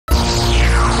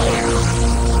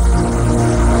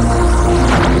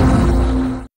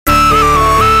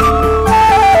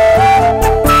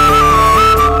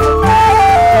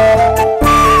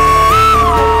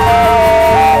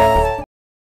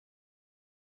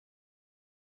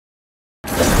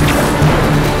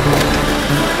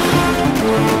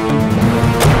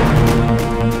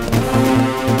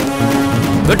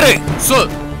வெற்றி சார்.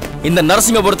 இந்த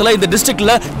நரசிங்கபுரத்துல இந்த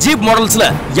டிஸ்ட்ரிக்ட்ல ஜீப் மாடல்ஸ்ல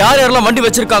யாரெல்லாம் வண்டி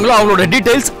வச்சிருக்காங்களோ அவங்களோட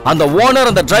டீடைல்ஸ், அந்த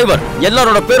ஓனர், அந்த டிரைவர்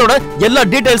எல்லாரோட பேரோட எல்லா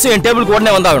டீடைல்ஸும் என் டேபிளுக்கு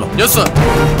உடனே வந்தாகணும். Yes sir.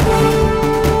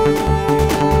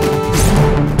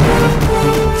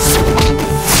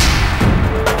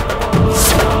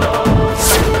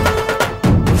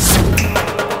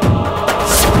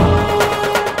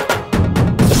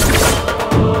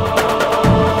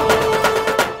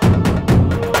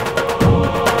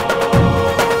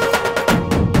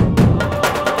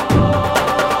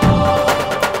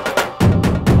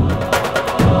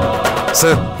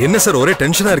 சார், என்ன சார் ஒரே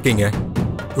டென்ஷனா இருக்கீங்க?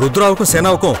 ருத்ராவுக்கும்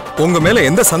சேனாவுக்கும் உங்க மேல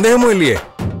எந்த சந்தேகமும் இல்லையே.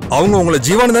 அவங்க உங்களை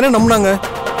ஜீவான் தானே நம்பினாங்க.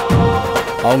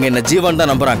 அவங்க என்ன ஜீவான்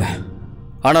தான் நம்புறாங்க.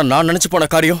 ஆனா நான் நினைச்சு போன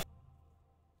காரியம்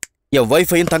என்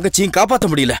வைஃபையும் தங்கச்சியும் காப்பாற்ற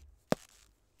முடியல.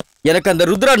 எனக்கு அந்த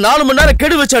ருத்ரா 4 மணி நேரம்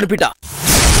கெடு வச்சு அனுப்பிட்டா.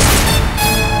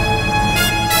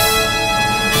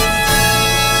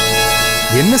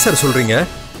 என்ன சார் சொல்றீங்க?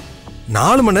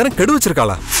 4 மணி நேரம் கெடு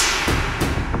வச்சிருக்காளா?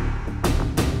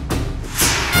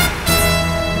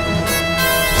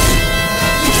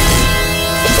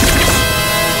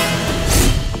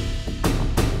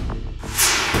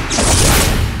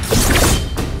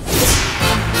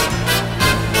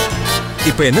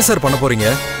 இப்ப என்ன சார் பண்ண போறீங்க?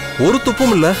 ஒரு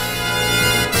துப்பும் இல்ல.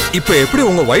 இப்ப எப்படி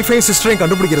உங்க வைஃபையும் சிஸ்டரையும்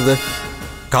கண்டுபிடிக்கிறது?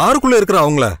 காருக்குள்ள இருக்கிற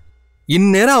அவங்கள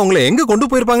இந்நேரம் அவங்கள எங்க கொண்டு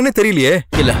போயிருப்பாங்கன்னு தெரியலையே.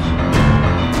 இல்ல,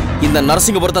 இந்த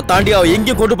நரசிங்கபுரத்தை தாண்டி அவ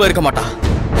எங்கேயும் கொண்டு போயிருக்க மாட்டா.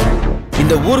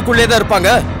 இந்த ஊருக்குள்ளே தான் இருப்பாங்க.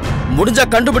 முடிஞ்சா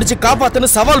கண்டுபிடிச்சு காப்பாத்துன்னு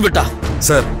சவால் விட்டா.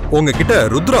 சார், உங்ககிட்ட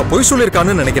ருத்ரா பொய்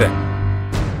சொல்லிருக்கான்னு நினைக்கிறேன்.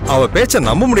 அவ பேச்ச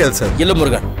நம்ப முடியாது சார். இல்ல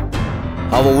முருகன்,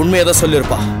 அவ உண்மையதான்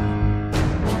சொல்லிருப்பா.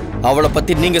 அவளை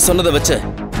பத்தி நீங்க சொன்னதை வச்சு,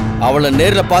 அவளை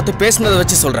நேரில் பார்த்து பேசினதை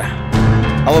வச்சு சொல்றேன்.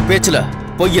 அவ பேச்சுல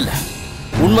பொய் இல்ல,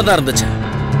 உண்மைதான் இருந்துச்சு.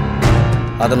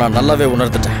 அதை நான் நல்லாவே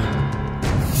உணர்ந்துட்டேன்.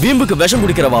 வீம்புக்கு விஷம்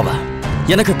குடிக்கிறவாவ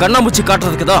எனக்கு கண்ணாமூச்சி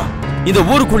காட்டுறதுக்கு தான் இந்த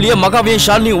ஊருக்குள்ளேயே மகாவையும்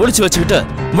ஷாலினியும் ஒளிச்சு வச்சுக்கிட்டு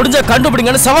முடிஞ்சா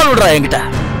கண்டுபிடிங்கன்னு சவால் விடுறா என்கிட்ட.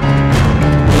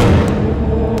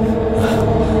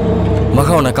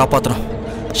 மகாவை காப்பாத்தணும்,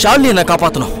 ஷாலினியை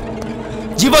காப்பாத்தணும்.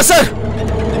 ஜீவா சார்,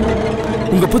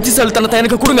 உங்க புத்திசாலித்தனத்தை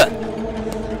எனக்கு கொடுங்க.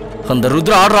 அந்த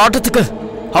ருத்ரா ஆடுற ஆட்டத்துக்கு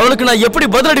அவளுக்கு நான் எப்படி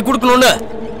பதிலடி கொடுக்கணும்னு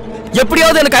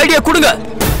எப்படியாவது எனக்கு ஐடியா கொடுங்க.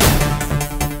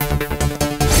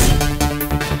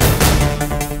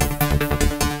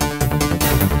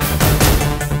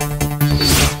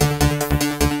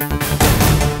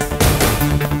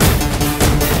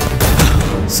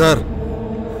 சார்,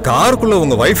 காருக்குள்ள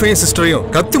உங்க வைஃபையும் சிஸ்டரையும்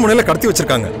கத்தி முனையில கடத்தி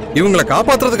வச்சிருக்காங்க. இவங்களை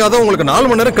காப்பாத்துறதுக்காக உங்களுக்கு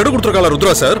 4 மணி நேரம் கெடு கொடுத்துருக்காளா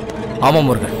ருத்ரா சார்? ஆமா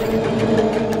முருகன்,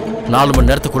 4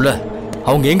 மணி நேரத்துக்குள்ள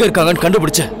அவங்க எங்க இருக்காங்கன்னு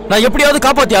கண்டுபிடிச்சு நான் எப்படியாவது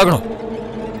காப்பாத்தி ஆகணும்.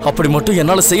 அப்படி மட்டும்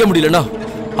என்னால செய்ய முடியலன்னா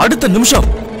அடுத்த நிமிஷம்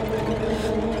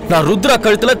நான் ருத்ரா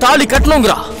கழுத்துல தாலி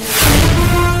கட்டணுங்கிறா.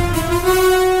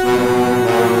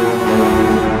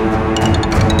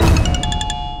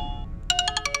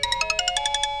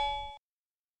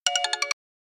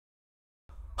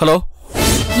 ஹலோ.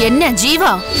 என்ன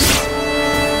ஜீவா,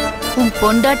 உன்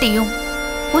பொண்டாட்டியும்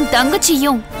உன்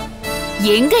தங்கச்சியும்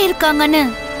எங்க இருக்காங்கன்னு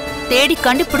தேடி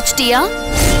கண்டுபிடிச்சிட்டியா?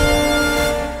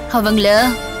 அவங்கள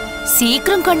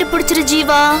சீக்கிரம் கண்டுபிடிச்சிரு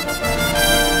ஜீவா.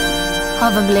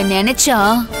 அவங்கள நினைச்சா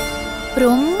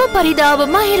ரொம்ப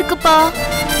பரிதாபமா இருக்குப்பா.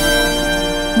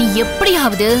 நீ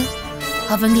எப்படியாவது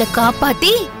அவங்கள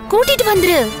காப்பாத்தி கூட்டிட்டு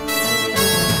வந்துரு.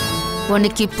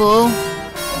 உனக்கு இப்போ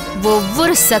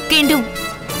ஒவ்வொரு செகண்டும்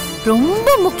ரொம்ப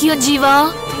முக்கியம் ஜீவா.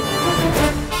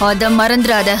 அத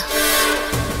மறந்துடாத.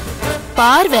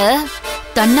 பார்வை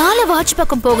தன்னால வாட்ச்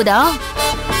பக்கம் போகுதா?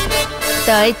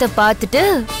 டயத்தை பார்த்துட்டு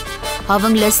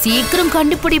அவங்கள சீக்கிரம்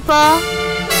கண்டுபிடிப்பா.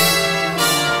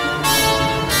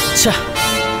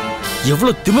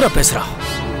 எவ்வளவு திமிரா பேசுறா.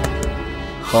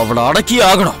 அவளை அடக்கியே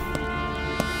ஆகணும்.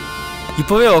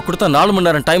 இப்பவே அவ கொடுத்த 4 மணி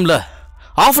நேரம் டைம்ல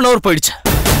 1/2 hour போயிடுச்சு.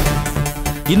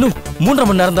 இன்னும் 3.5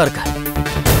 மணி நேரம் தான் இருக்கு.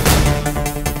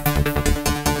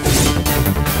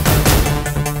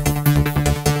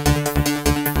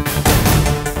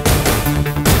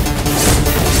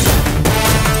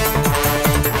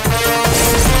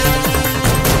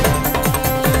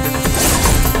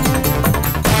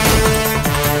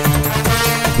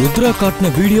 ருத்ரா காட்டின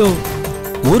வீடியோ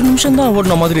 1 நிமிஷம் தான்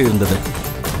ஓடின மாதிரி இருந்தது.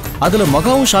 அதுல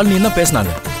மகாவும் ஷாலினியும் தான்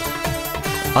பேசினாங்க.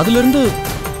 அதுல இருந்து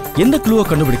எந்த க்ளூவை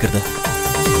கண்டுபிடிக்கிறது?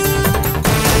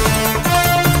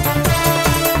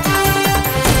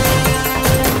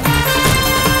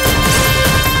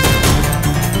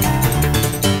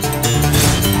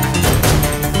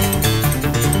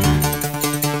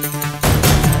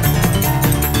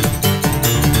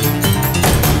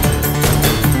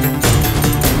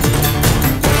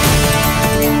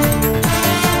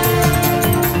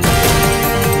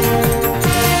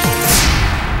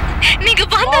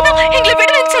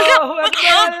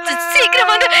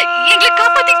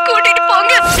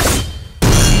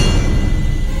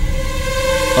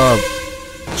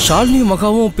 ஷாலினியும்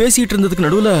மகாவும் பேசிட்டு இருந்ததுக்கு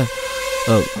நடுவுல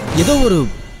ஏதோ ஒரு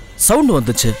சவுண்ட்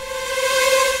வந்துச்சு.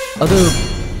 அது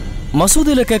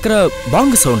மசூதியில கேட்கிற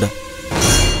பாங்கு சவுண்டு.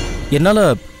 என்னால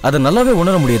அதை நல்லாவே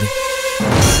உணர முடியுது.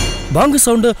 பாங்கு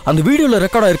சவுண்டு அந்த வீடியோல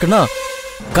ரெக்கார்ட் ஆயிருக்குன்னா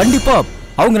கண்டிப்பா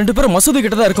அவங்க 2 பேரும் மசூதி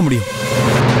கிட்ட தான் இருக்க முடியும்.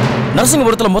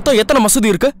 நரசிங்கபுரத்துல மொத்தம் எத்தனை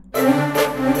மசூதி இருக்கு?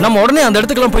 நம்ம உடனே அந்த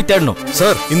இடத்துக்கெல்லாம் போய் தேடணும்.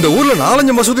 சார், இந்த ஊர்ல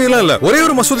 4-5 மசூதி எல்லாம் இல்ல, ஒரே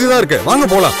ஒரு மசூதி தான் இருக்கு. வாங்க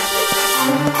போலாம்.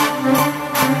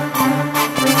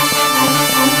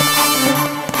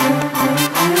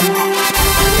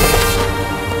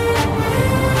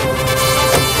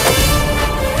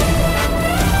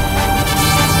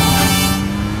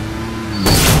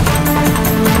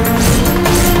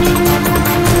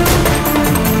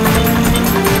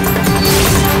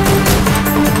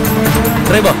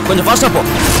 டிரைவர், கொஞ்சம் ஃபாஸ்டா போ.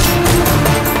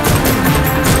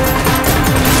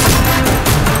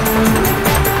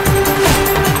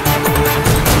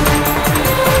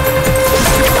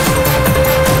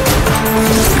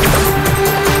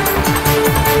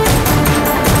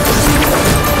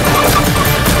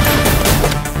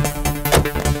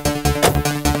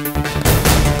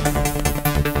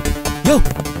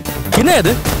 என்ன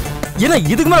இது? என்ன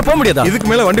இதுக்கு மேல போக முடியாதா? இதுக்கு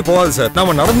மேல வண்டி போகாது சார்.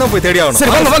 நாம நடந்து தான் போய் தேடி ஆகணும்.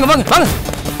 சரி, வாங்க வாங்க வாங்க வாங்க.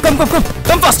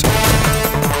 Come fast.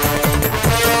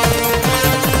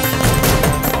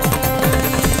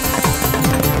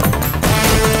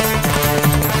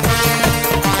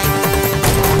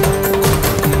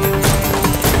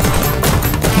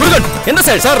 முருகன், எந்த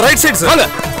side? Sir, right side sir. வாங்க.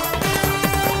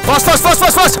 Fast fast fast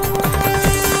fast fast.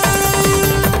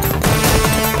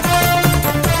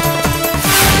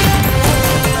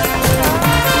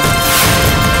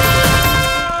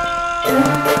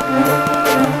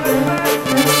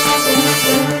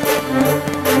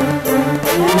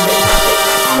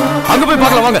 அங்க போய்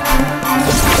பார்க்கலாம் வாங்க.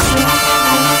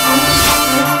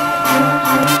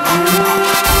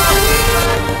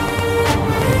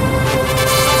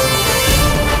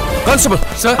 கான்ஸ்டபிள்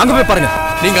சார், அங்க போய் பாருங்க.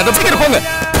 நீங்க அந்த பக்கம் போங்க.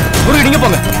 முருகன், நீங்க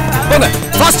போங்க. போங்க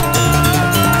ஃபாஸ்ட்.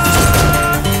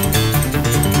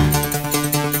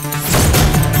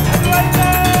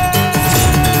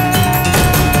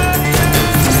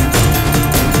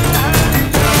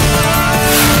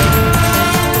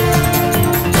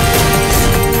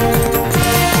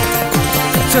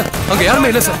 சார், அங்க யாருமே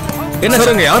இல்ல சார். என்ன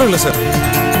சார், அங்க யாரும் இல்ல சார்.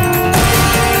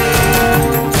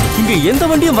 இங்க எந்த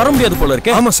வண்டியும் வர முடியாது போல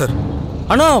இருக்கே. ஆமா சார்.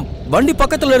 ஆனா வண்டி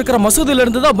பக்கத்துல இருக்கிற மசூதியில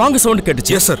இருந்து தான் பாங்கு சவுண்ட்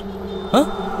கேட்டுச்சு. Yes sir.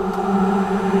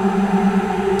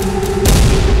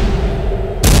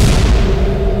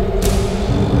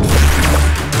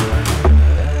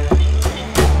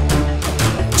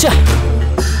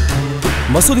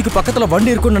 மசூதிக்கு பக்கத்துல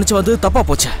வண்டி இருக்குன்னு நினைச்சு வந்து தப்பா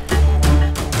போச்சு.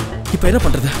 இப்ப என்ன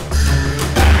பண்றது?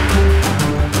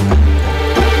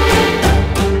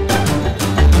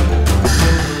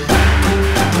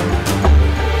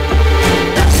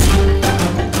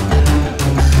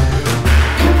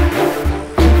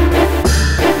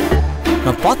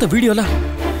 நான் பார்த்த வீடியோல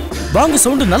பாங்கு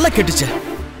சவுண்ட் நல்லா கேட்டுச்சு.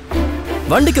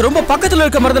 வண்டிக்கு ரொம்ப பக்கத்துல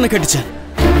இருக்க மாதிரி தானே கேட்டுச்சு.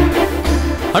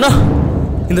 ஆனா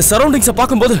இந்த சரௌண்டிங்ஸை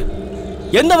பார்க்கும்போது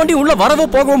எந்த வண்டியும் உள்ள வரவோ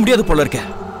போகவும் முடியாது போல இருக்க.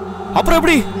 அப்புறம்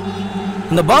எப்படி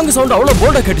இந்த பாங்கு சவுண்ட் அவ்வளவு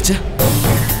போல்டா கேட்டுச்சு?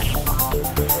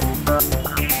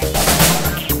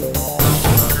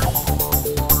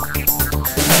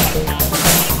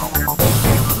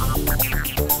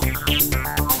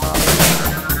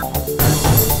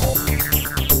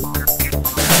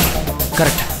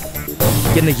 கரெக்ட்.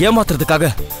 என்னை ஏமாத்துறதுக்காக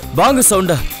பாங்கு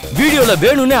சவுண்ட வீடியோல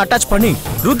வேணும்னே அட்டாச் பண்ணி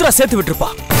ருத்ரா சேர்த்து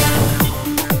விட்டுருப்பா.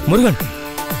 முருகன்,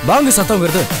 பாங்கு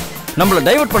சத்தம்ங்கிறது நம்மள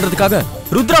டைவர்ட் பண்றதுக்காக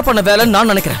ருத்ரா பண்ண வேலைன்னு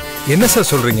நான் நினைக்கிறேன். என்ன சார்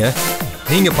சொல்றீங்க?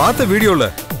 நீங்க பார்த்த வீடியோல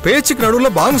பேச்சுக்கு நடுவுல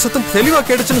பாங்கு சத்தம் தெளிவா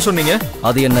கேட்டுச்சுன்னு சொன்னீங்க.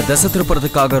 அது என்ன திசை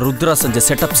திருப்புறதுக்காக ருத்ரா செஞ்ச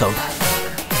செட்டப் சவுண்ட்.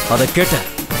 அதை கேட்ட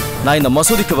நான் இந்த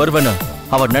மசூதிக்கு வருவேன்னு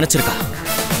அவ நினைச்சிருக்கா.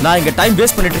 நான் இங்க டைம்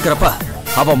வேஸ்ட் பண்ணிட்டு இருக்கிறப்ப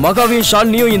அவ மகாவையும்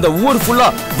ஷாலினியும் இந்த ஊர் ஃபுல்லா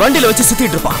வண்டியில வச்சு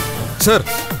சுத்திட்டு இருப்பான். சார்,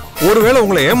 ஒருவேளை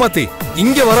உங்களை ஏமாத்தி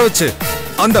இங்க வர வச்சு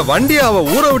அந்த வண்டியை அவ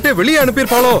ஊரை விட்டு வெளியே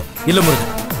அனுப்பியிருப்பாளோ? இல்ல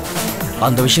முருகன்,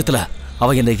 அந்த விஷயத்துல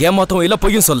அவ என்ன ஏமாத்தவும் இல்ல,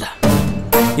 பொய்யும் சொல்ல.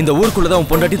 இந்த ஊருக்குள்ளதான் உன்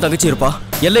பொண்டாட்டி தங்கச்சி இருப்பா.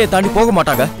 எல்லையை தாண்டி போக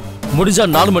மாட்டாங்க. முடிஞ்சா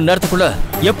 4 மணி நேரத்துக்குள்ள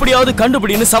எப்படியாவது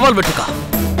கண்டுபிடின்னு சவால் விட்டுருக்கா.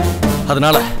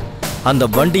 அதனால அந்த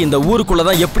வண்டி இந்த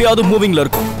ஊருக்குள்ளதான் எப்படியாவது மூவிங்ல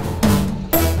இருக்கும்.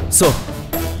 சோ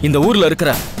இந்த ஊர்ல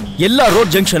இருக்கிற எல்லா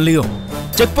ரோட் ஜங்ஷன்லயும்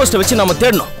செக் போஸ்ட வச்சு நாம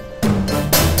தேடணும்.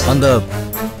 அந்த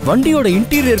வண்டியோட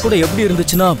இன்டீரியர் கூட எப்படி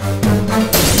இருந்துச்சுன்னா,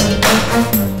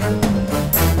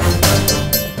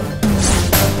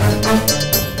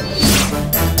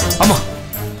 ஆமா,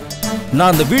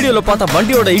 நான் அந்த வீடியோல பார்த்த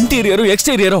வண்டியோட இன்டீரியரும்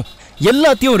எக்ஸ்டீரியரும்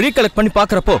எல்லாத்தையும் ரீகலெக்ட் பண்ணி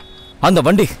பார்க்கறப்போ அந்த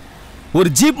வண்டி ஒரு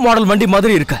ஜீப் மாடல் வண்டி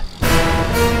மாதிரி இருக்கு.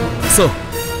 சோ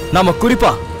நாம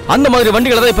குறிப்பா அந்த மாதிரி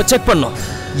வண்டிகளை தான் இப்ப செக் பண்ணோம்.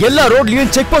 எல்லா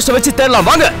ரோட்லயும் செக் போஸ்ட் வச்சு தேடலாம்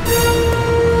வாங்க.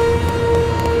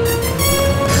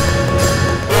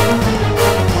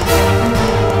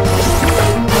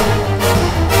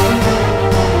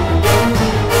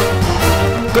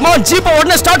 கமான், ஜீப்பை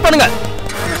உடனே ஸ்டார்ட் பண்ணுங்க.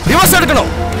 ரிவர்ஸ்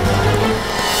எடுக்கணும்.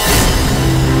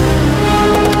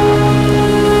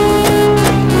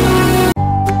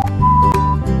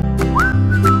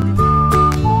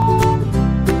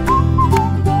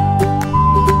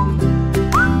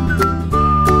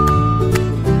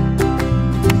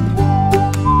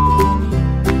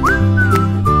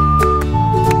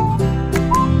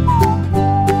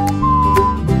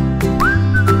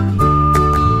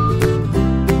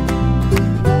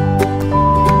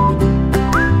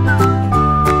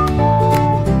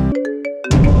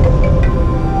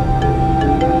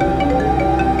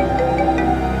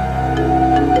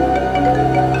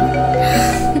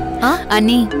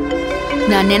 அண்ணி,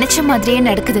 நான் நினைச்ச மாதிரியே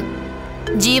நடக்குது.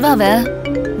 ஜீவாவை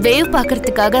வேவ்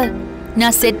பாக்குறதுக்காக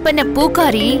நான் செட் பண்ண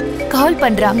பூக்காரி கால்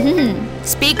பண்றா.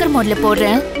 ஸ்பீக்கர் மோட்ல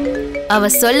போடுறேன். அவ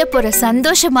சொல்ல போற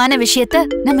சந்தோஷமான விஷயத்த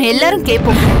நம்ம எல்லாரும்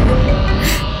கேட்போம்.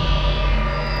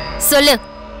 சொல்லு,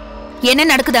 என்ன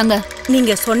நடக்குதாங்க?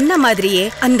 நீங்க சொன்ன மாதிரியே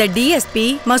அந்த டிஎஸ்பி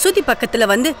மசூதி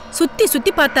பக்கத்துல வந்து சுத்தி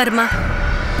சுத்தி பார்த்தாருமா.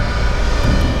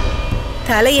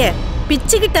 தலைய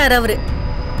பிச்சுக்கிட்டாரு அவரு.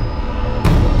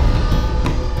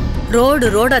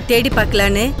 ரோடா தேடி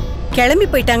பார்க்கலான்னு கிளம்பி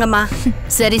போயிட்டாங்கம்மா.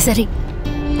 சரி சரி,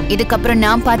 இதுக்கப்புறம்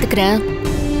நான் பாத்துக்கிறேன்.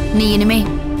 நீ இனிமே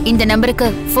இந்த நம்பருக்கு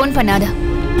போன் பண்ணாத.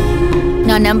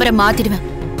 நான் நம்பரை மாத்திடுவேன்.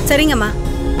 சரிங்கம்மா.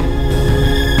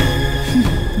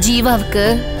 ஜீவாவுக்கு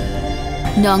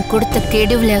நான் கொடுத்த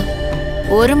கெடுவுல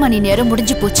 1 மணி நேரம்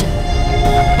முடிஞ்சு போச்சு.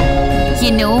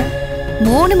 இன்னும்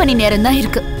 3 மணி நேரம் தான்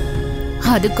இருக்கு.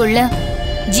 அதுக்குள்ள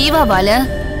ஜீவாவால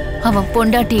அவன்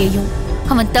பொண்டாட்டியையும்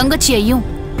அவன் தங்கச்சியையும்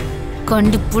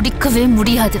கண்டுபிடிக்கவே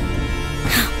முடியாது.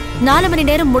 4 மணி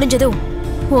நேரம் முடிஞ்சதும்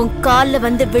உன் கால்ல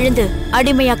வந்து விழுந்து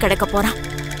அடிமையா கிடக்க போறான்.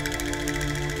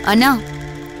 அண்ணா,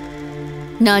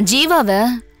 நான் ஜீவாவை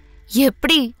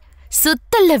எப்படி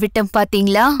சுத்தல்ல விட்டேன்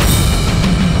பாத்தீங்களா?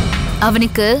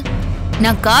 அவனுக்கு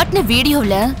நான் காட்டின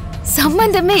வீடியோல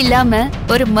சம்பந்தமே இல்லாம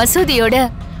ஒரு மசூதியோட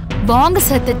பாங்க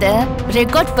சத்தத்தை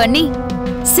ரெக்கார்ட் பண்ணி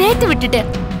சேர்த்து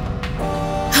விட்டுட்டேன்.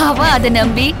 அவன் அதை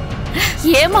நம்பி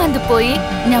ஏமாந்து போய்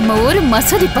நம்ம ஊரு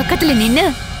மசூதி பக்கத்துல நின்னு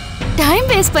டைம்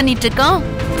வேஸ்ட் பண்ணிட்டு இருக்கான்.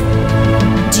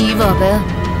 ஜீவாவை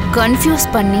கன்ஃபியூஸ்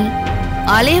பண்ணி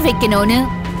அலைய வைக்கணும்னு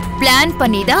பிளான்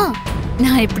பண்ணி தான்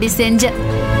நான் இப்படி செஞ்சேன்.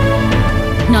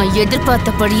 நான்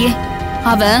எதிர்பார்த்தபடியே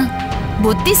அவன்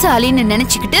புத்திசாலின்னு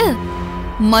நினைச்சுக்கிட்டு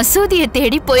மசூதியை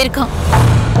தேடி போயிருக்கான்.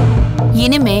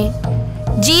 இனிமே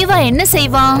ஜீவா என்ன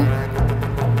செய்வான்?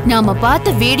 நாம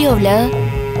பார்த்த வீடியோல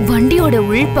வண்டியோட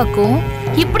உள்பக்கம்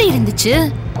இப்படி இருந்துச்சு,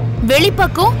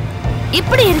 வெளிப்பக்கம்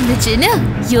இப்படி இருந்துச்சுன்னு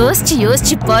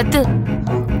யோசிச்சு பார்த்து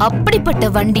அப்படிப்பட்ட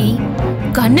வண்டி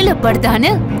கண்ணுல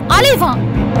படுதான்னு அலைவான்.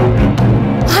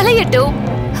 அலையட்டும்,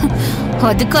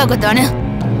 அதுக்காகத்தானே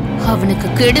அவனுக்கு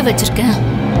கெடு வச்சிருக்கேன்.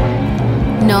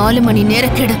 4 மணி நேர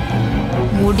கெடு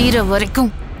முடிகிற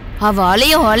வரைக்கும் அவ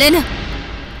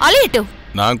அலையட்டும்.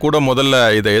 நான் கூட முதல்ல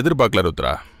இதை எதிர்பார்க்கல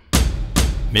ருத்ரா.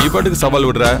 நீ பாட்டுக்கு சவால்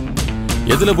விடுற,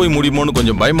 எதுல போய் முடியுமோன்னு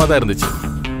கொஞ்சம் பயமா தான் இருந்துச்சு.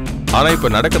 ஆனா இப்ப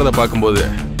நடக்கிறத பார்க்கும்போது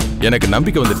எனக்கு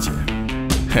நம்பிக்கை வந்துருச்சு.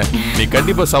 நீ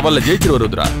கண்டிப்பா சவால்ல ஜெயிச்சிரு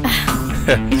ருத்ரா.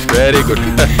 Very good.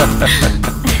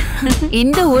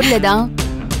 இந்த ஊர்ல தான்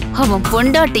அவன்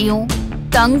பொண்டாட்டியும்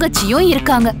தங்கச்சியும்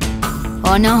இருக்காங்க.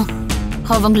 ஆனா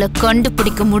அவங்கள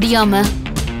கண்டுபிடிக்க முடியாம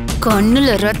கண்ணுல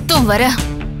ரத்தம் வர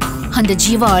அந்த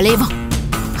ஜீவா அலைவான்.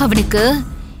 அவனுக்கு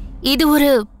இது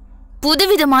ஒரு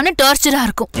புதுவிதமான டார்ச்சரா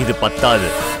இருக்கும். இது பத்தாது,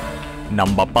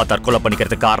 நம்ம அப்பா தற்கொலை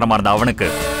பண்ணிக்கிறதுக்கு காரணமா இருந்த அவனுக்கு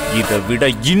இதை விட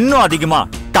இன்னும் அதிகமா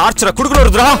டார்ச்சரை கொடுக்கணும்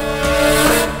ருத்ரா.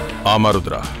 ஆமா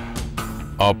ருத்ரா,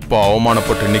 அப்பா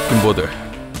அவமானப்பட்டு நிற்கும் போது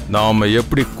நாம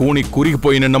எப்படி கூனி குறுகி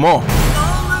போய் நின்னமோ,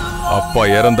 அப்பா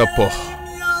இறந்தப்போ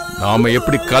நாம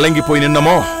எப்படி கலங்கி போய்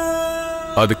நின்னமோ,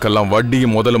 அதுக்கெல்லாம்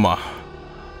வட்டியும் முதலுமா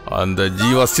அந்த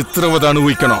ஜீவா சித்திரவதை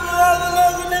அனுபவிக்கணும்.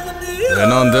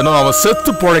 தினம் அவ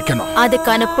செத்து பொழைக்கணும்.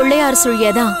 அதுக்கான பிள்ளையார்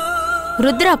சுழியதான்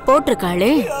ருத்ரா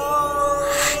போட்டிருக்காளே.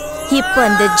 இப்ப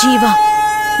அந்த ஜீவா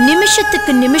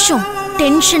நிமிஷத்துக்கு நிமிஷம்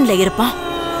டென்ஷன்ல இருப்பான்.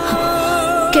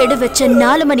 கெடு வச்ச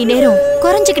 4 மணி நேரம்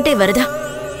குறைஞ்சுக்கிட்டே வருதா?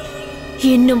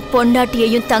 இன்னும்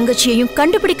பொண்டாட்டியையும் தங்கச்சியையும்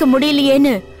கண்டுபிடிக்க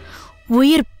முடியலையேன்னு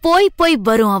உயிர் போய்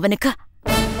வரும் அவனுக்கு.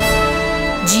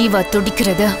 ஜீவா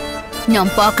துடிக்கிறத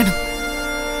நான் பார்க்கணும்.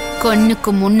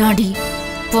 கண்ணுக்கு முன்னாடி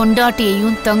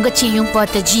பொண்டாட்டியையும் தங்கச்சியையும்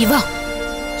பார்த்த ஜீவா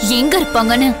எங்க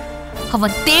இருப்பாங்கன்னு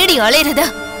அவன் தேடி அலைறத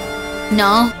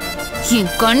நான்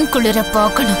என் கண் குளிர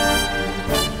பார்க்கணும்.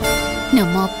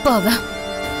 நம்ம அப்பாவை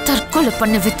தற்கொலை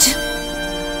பண்ண வச்சு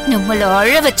நம்மள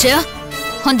அழ வச்ச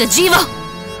அந்த ஜீவா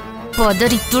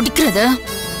பதறி துடிக்கிறத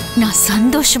நான்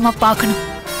சந்தோஷமா பார்க்கணும்.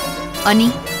 அனி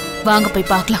வாங்க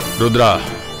போய் பார்க்கலாம். ருத்ரா,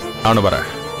 நானும் வரேன்.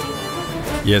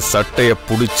 என் சட்டைய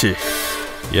புடிச்சு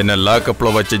என்ன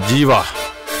லாக்கப்ல வச்ச ஜீவா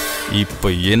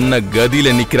இப்ப என்ன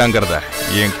கதியில நிக்கிறாங்கிறத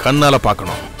என் கண்ணால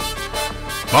பார்க்கணும்.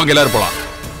 வாங்க எல்லாரும் போலாம்.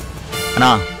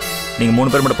 அண்ணா, நீங்க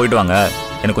 3 பேர் மட்டும் போயிட்டு வாங்க,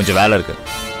 எனக்கு கொஞ்சம் வேலை இருக்கு.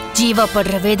 ஜீவா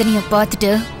படுற வேதனைய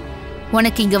பார்த்துட்டு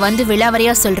உனக்கு இங்க வந்து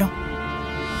விழாவறையா சொல்றோம்.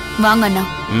 வாங்க அண்ணா.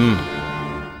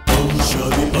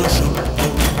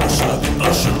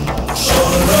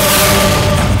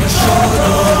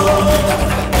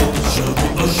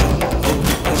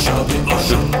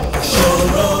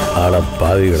 ஆனா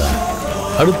பாவிகளா,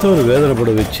 அடுத்தவர்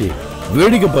வேதனைப்பட வச்சு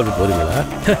வேடிக்கை பார்க்க போறீங்களா?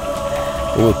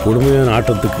 உங்க கொடுமையான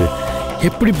ஆட்டத்துக்கு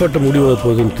எப்படிப்பட்ட முடிவு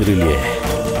போகுதுன்னு தெரியலையே.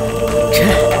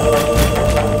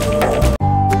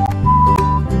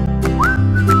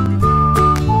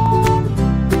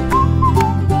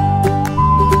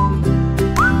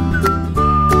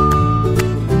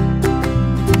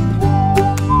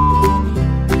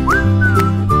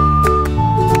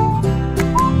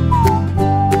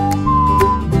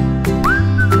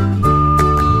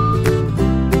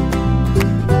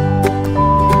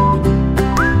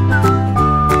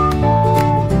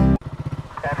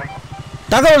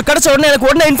 தகவல் கிடைச்ச உடனே எனக்கு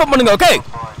உடனே இன்ஃபார்ம் பண்ணுங்க. ஓகே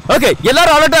ஓகே,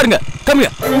 எல்லாரும் அலர்ட்டா இருங்க.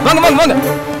 கம்மியா வாங்க வாங்க வாங்க.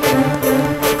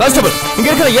 கான்ஸ்டபிள், இங்க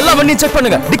இருக்கிற எல்லா வண்டியும் செக்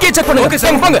பண்ணுங்க, டிக்கி செக் பண்ணுங்க. ஓகே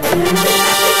சார், வாங்க.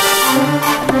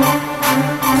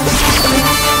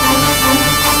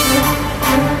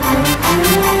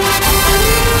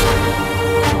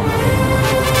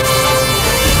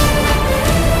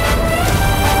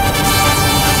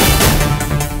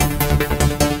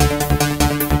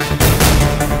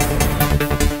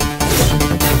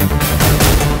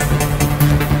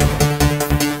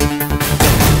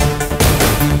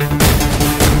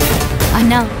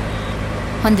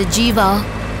 அந்த ஜீவா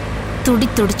துடி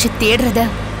துடிச்சு தேடுறத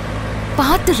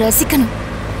பார்த்து ரசிக்கணும்.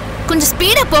 கொஞ்சம்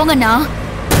ஸ்பீடா போங்கண்ணா.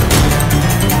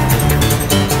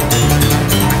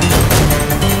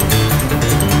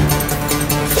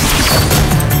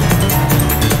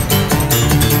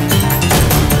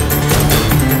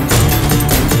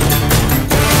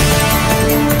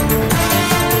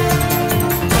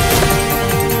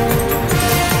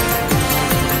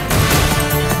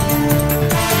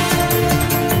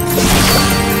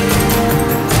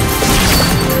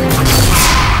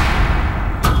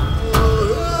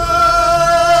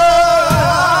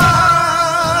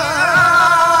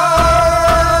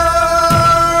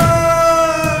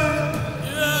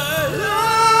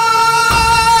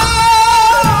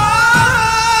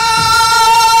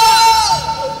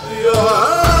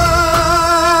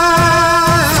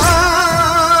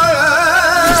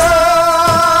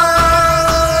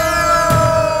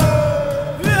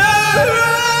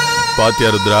 பாத்தியா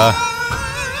ருத்ரா,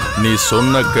 நீ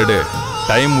சொன்ன கெடு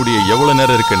டைம் முடிய எவ்வளவு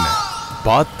நேரம் இருக்குன்னு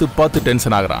பார்த்து பார்த்து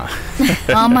டென்ஷன் ஆகுறான்.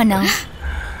 ஆமாண்ணா,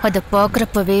 அத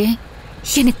பாக்குறப்பவே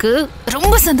எனக்கு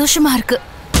ரொம்ப சந்தோஷமா இருக்கு.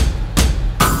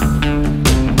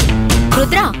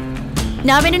 ருத்ரா,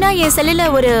 நான் வேணும்னா என் செல்லுல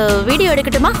ஒரு வீடியோ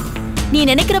எடுக்கட்டுமா? நீ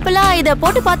நினைக்கிறப்பெல்லாம் இத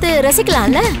போட்டு பார்த்து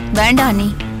ரசிக்கலாம்ல? வேண்டாம் நீ.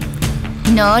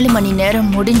 4 மணி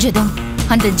நேரம் முடிஞ்சதும்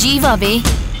அந்த ஜீவாவே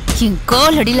என்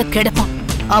காலடியில கிடப்பான்.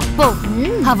 அப்போ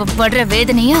அவ படுற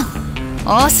வேதனைய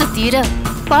ஆசை தீர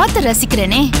பார்த்து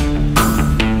ரசிக்கிறேனே.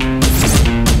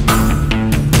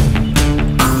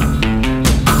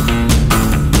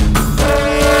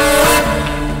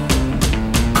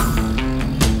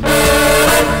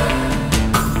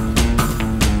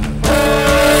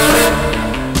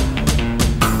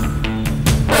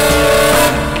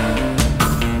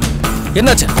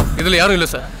 என்னாச்சு? இதுல யாரும் இல்ல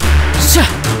சார்.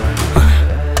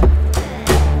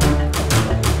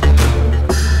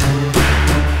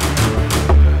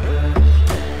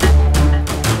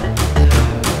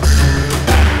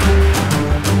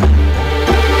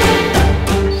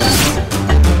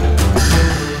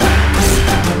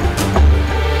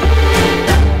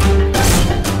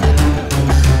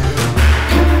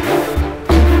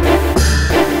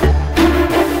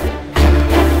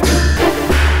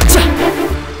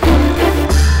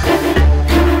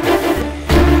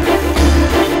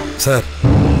 சார்,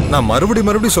 நான்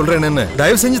மறுபடியும் சொல்றேன்னு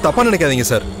தயவு செஞ்சு தப்பா நினைக்காதீங்க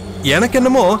சார். எனக்கு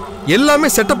என்னமோ எல்லாமே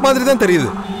செட்டப் மாதிரி தான் தெரியுது.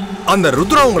 அந்த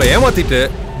ருத்ரா உங்களை ஏமாத்திட்டு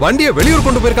வண்டியை வெளியூர்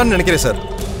கொண்டு போயிருக்கான்னு நினைக்கிறேன் சார்.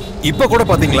 இப்ப கூட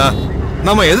பாத்தீங்களா,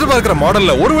 நம்ம எதிர்பார்க்கிற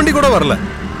மாடல்ல ஒரு வண்டி கூட வரல.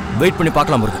 வெயிட் பண்ணி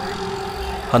பார்க்கலாம் முருகன்.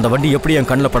 அந்த வண்டி எப்படி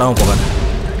என் கண்ணில் படாம போகாது.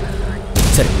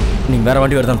 சரி, நீங்க வேற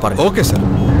வண்டி வருதான்னு பாருங்க. Okay sir.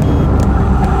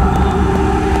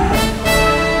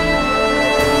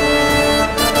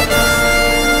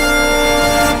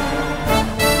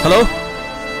 ஹலோ,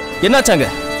 என்னாச்சாங்க?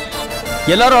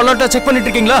 எல்லாரும் அலர்ட்டா செக் பண்ணிட்டு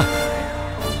இருக்கீங்களா?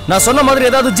 நான் சொன்ன மாதிரி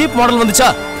ஏதாவது ஜீப் மாடல் வந்துச்சா?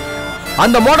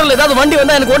 அந்த மாடல் ஏதாவது வண்டி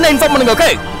வந்தா எனக்கு உடனே இன்ஃபார்ம் பண்ணுங்க. ஓகே?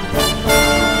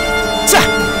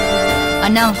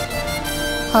 அண்ணா,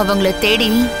 அவங்கள தேடி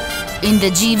இந்த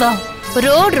ஜீவா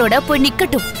ரோடா போய்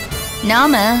நிக்கட்டும்.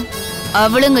 நாம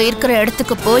அவளுங்க இருக்கிற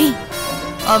இடத்துக்கு போய்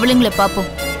அவளுங்கள பாப்போம்.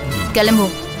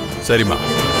 கிளம்புவோம். சரிம்மா.